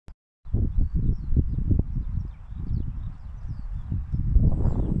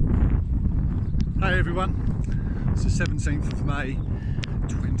Hey everyone, it's the 17th of May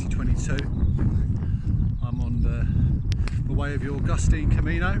 2022. I'm on the way of the Augustine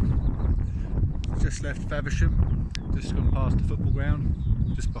Camino. Just left Faversham, just gone past the football ground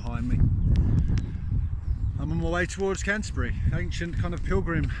just behind me. I'm on my way towards Canterbury, ancient kind of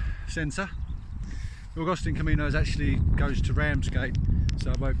pilgrim centre. The Augustine Camino actually goes to Ramsgate, so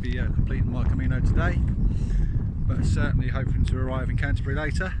I won't be completing my Camino today, but certainly hoping to arrive in Canterbury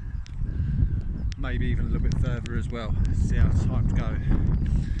later. Maybe even a little bit further as well, see how times go.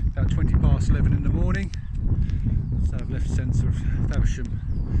 About 20 past 11 in the morning, so I've left the centre of Faversham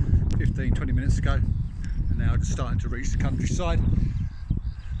 15-20 minutes ago, and now just starting to reach the countryside.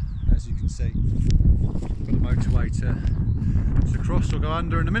 As you can see, got the motorway to cross or go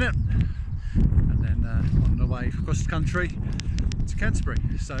under in a minute, and then on the way across the country to Canterbury.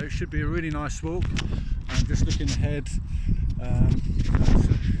 So it should be a really nice walk. I'm just looking ahead.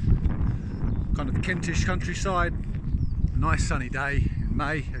 Kind of Kentish countryside, nice sunny day in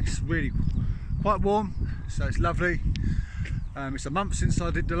May. It's really quite warm, so it's lovely. It's a month since I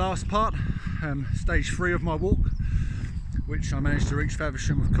did the last part, stage 3 of my walk, which I managed to reach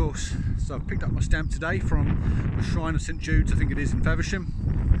Faversham, of course. So I've picked up my stamp today from the Shrine of St Jude's, I think it is, in Faversham,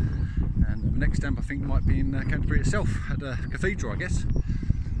 and the next stamp I think might be in Canterbury itself, at the cathedral, I guess.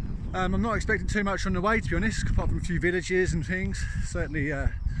 I'm not expecting too much on the way, to be honest, apart from a few villages and things. Certainly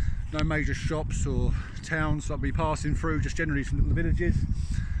no major shops or towns I'll be passing through, just generally some little villages.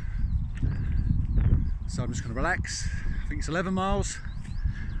 So I'm just going to relax. I think it's 11 miles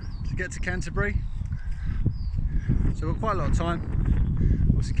to get to Canterbury, so we've got quite a lot of time.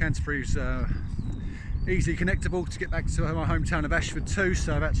 Obviously Canterbury's easily connectable to get back to my hometown of Ashford too,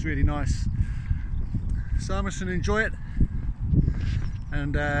 so that's really nice. So I'm just going to enjoy it,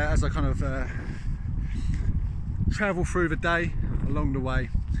 and as I kind of travel through the day along the way,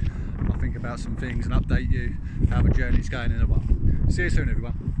 I'll think about some things and update you how the journey's going in a while. See you soon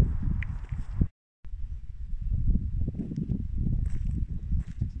everyone.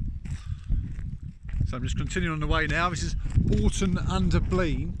 So I'm just continuing on the way now. This is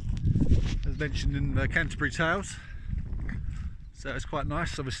Alton-under-Blean, as mentioned in the Canterbury Tales. So it's quite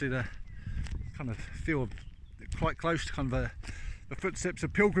nice. Obviously the kind of feel quite close to kind of the footsteps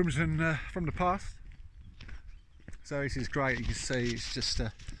of pilgrims from the past. So this is great. You can see it's just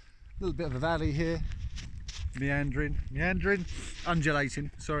a little bit of a valley here, meandering,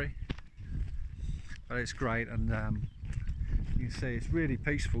 undulating, sorry. But it's great, and you can see it's really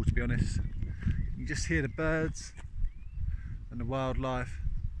peaceful, to be honest. You just hear the birds and the wildlife.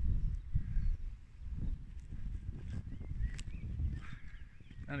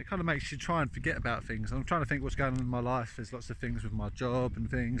 And it kind of makes you try and forget about things. I'm trying to think what's going on in my life. There's lots of things with my job and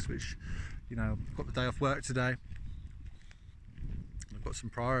things which, you know, I've got the day off work today. I've got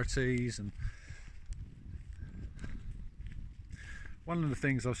some priorities, and one of the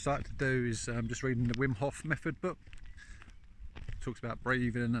things I've started to do is just reading the Wim Hof method book. It talks about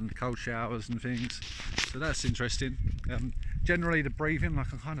breathing and cold showers and things, so that's interesting. Generally the breathing, I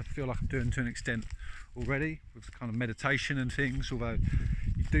can kind of feel like I'm doing to an extent already with kind of meditation and things, although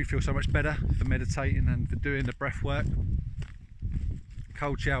you do feel so much better for meditating and for doing the breath work.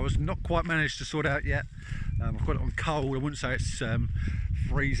 Cold showers, not quite managed to sort out yet. I've got it on cold. I wouldn't say it's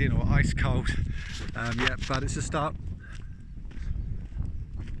freezing or ice cold yet, but it's a start.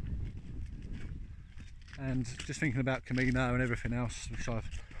 And just thinking about Camino and everything else,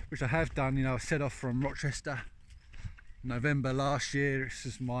 which I have done. You know, I set off from Rochester November last year. This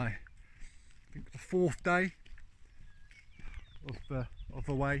is my, I think, the 4th day of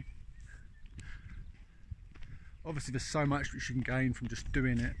the way. Obviously there's so much which you can gain from just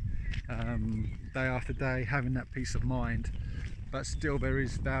doing it day after day, having that peace of mind, but still there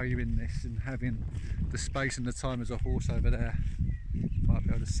is value in this, and having the space and the time. As a horse over there, you might be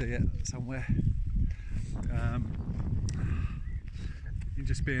able to see it somewhere. You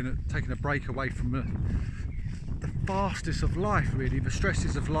just taking a break away from the fastest of life, really, the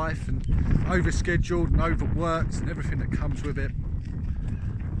stresses of life, and overscheduled and overworked and everything that comes with it.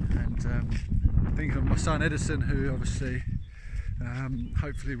 And thinking of my son Edison, who obviously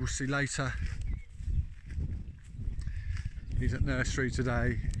hopefully we'll see later. He's at nursery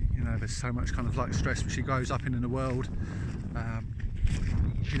today. You know, there's so much kind of like stress which he grows up in the world.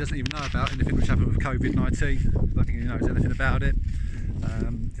 He doesn't even know about anything which happened with COVID-19. I don't think he knows anything about it.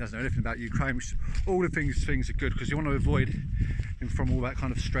 He doesn't know anything about Ukraine, which all the things are good, because you want to avoid him from all that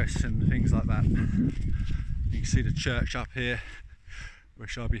kind of stress and things like that. You can see the church up here,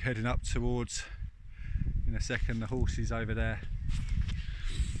 which I'll be heading up towards in a second. The horses over there.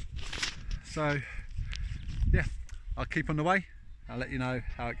 So yeah, I'll keep on the way. I'll let you know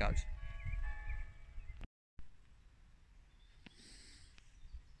how it goes.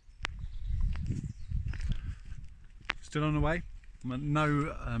 Still on the way. I'm at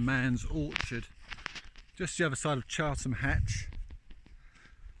No Man's Orchard, just the other side of Chartham Hatch.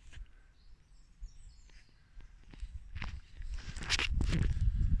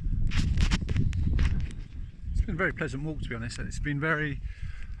 It's been a very pleasant walk, to be honest. It's been very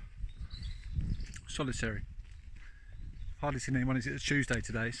solitary. Hardly seen anyone. It's Tuesday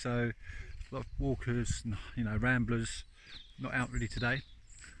today, so a lot of walkers and, you know, ramblers not out really today.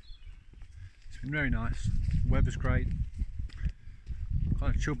 It's been very nice. The weather's great.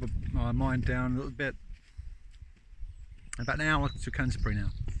 Kind of chilled my mind down a little bit. About an hour to Canterbury now,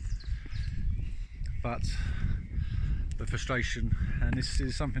 but the frustration, and this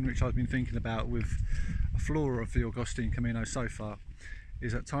is something which I've been thinking about with a flaw of the Augustine Camino so far,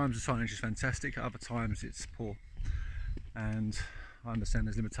 is at times the signage is fantastic, at other times it's poor, and I understand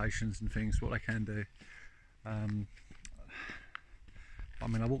there's limitations and things, what they can do. I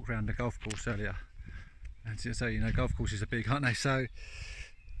mean, I walked around the golf course earlier, and so, you know, golf courses are big, aren't they? So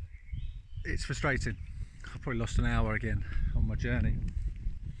it's frustrating. I probably lost an hour again on my journey,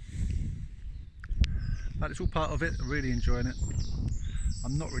 but it's all part of it. I'm really enjoying it.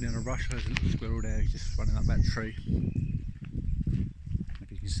 I'm not really in a rush. There's a little squirrel there, he's just running up that tree, if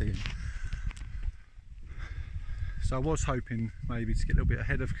you can see him. So I was hoping maybe to get a little bit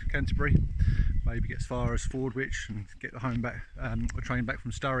ahead of Canterbury, maybe get as far as Fordwich and get the train back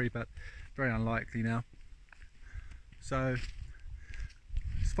from Surrey, but very unlikely now. So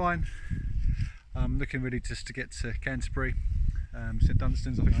it's fine. I'm looking really just to get to Canterbury, St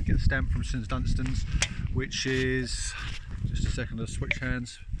Dunstan's. I think I get a stamp from St Dunstan's, which is, just a second, I'll switch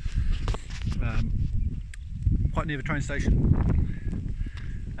hands, quite near the train station,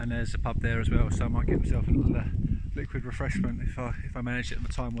 and there's a pub there as well, so I might get myself a little liquid refreshment if I manage it and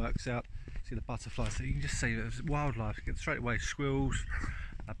the time works out. See the butterflies, so you can just see there's wildlife, you get straight away squirrels,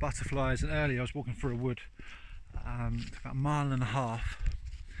 butterflies, and earlier I was walking through a wood about a mile and a half,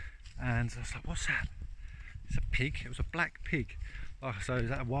 and I was like, what's that? It's a pig. It was a black pig. So is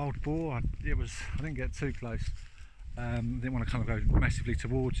that a wild boar? I didn't get too close. Didn't want to kind of go massively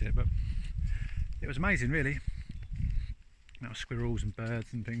towards it, but it was amazing, really. You know, squirrels and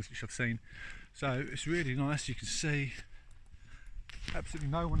birds and things which I've seen. So it's really nice. You can see absolutely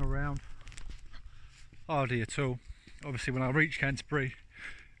no one around, hardly at all. Obviously, when I reach Canterbury,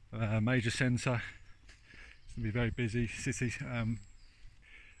 major centre, it's going to be very busy city.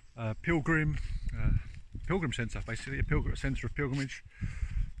 Pilgrim centre, basically a centre of pilgrimage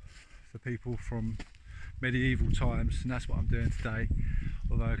for people from medieval times, and that's what I'm doing today.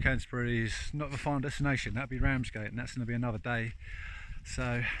 Although Canterbury is not the final destination, that'd be Ramsgate, and that's going to be another day.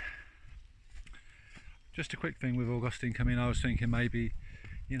 So just a quick thing with Augustine Camino, I was thinking maybe,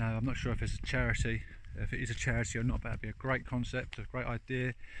 you know, I'm not sure if it's a charity, if it is a charity or not, but that'd be a great concept, a great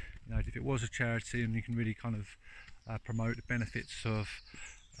idea. You know, if it was a charity and you can really kind of promote the benefits of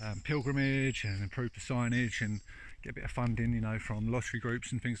pilgrimage and improve the signage and get a bit of funding, you know, from lottery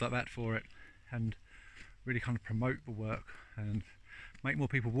groups and things like that for it, and really kind of promote the work and make more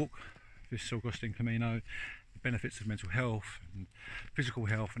people walk this Augustine Camino, the benefits of mental health and physical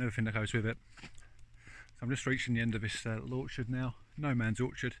health and everything that goes with it. So I'm just reaching the end of this little orchard now, No Man's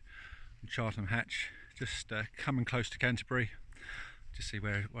Orchard in Chartham Hatch, just coming close to Canterbury, to see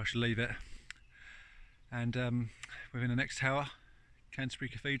where I should leave it, and within the next hour Canterbury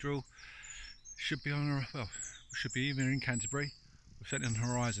Cathedral should be on, well, we should be either in Canterbury or certainly on the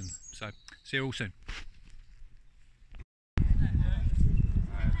horizon. So see you all soon.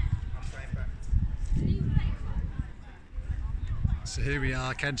 So here we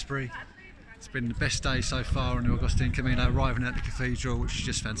are, Canterbury. It's been the best day so far on the Augustine Camino, arriving at the cathedral, which is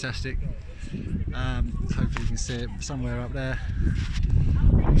just fantastic. Hopefully you can see it somewhere up there.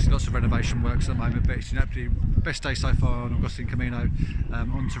 Obviously lots of renovation works at the moment, but it's an absolutely best day so far on Augustine Camino.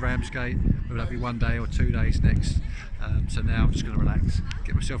 On to Ramsgate, whether that be 1 day or 2 days next. So now I'm just going to relax,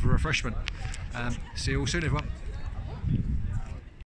 get myself a refreshment. See you all soon, everyone.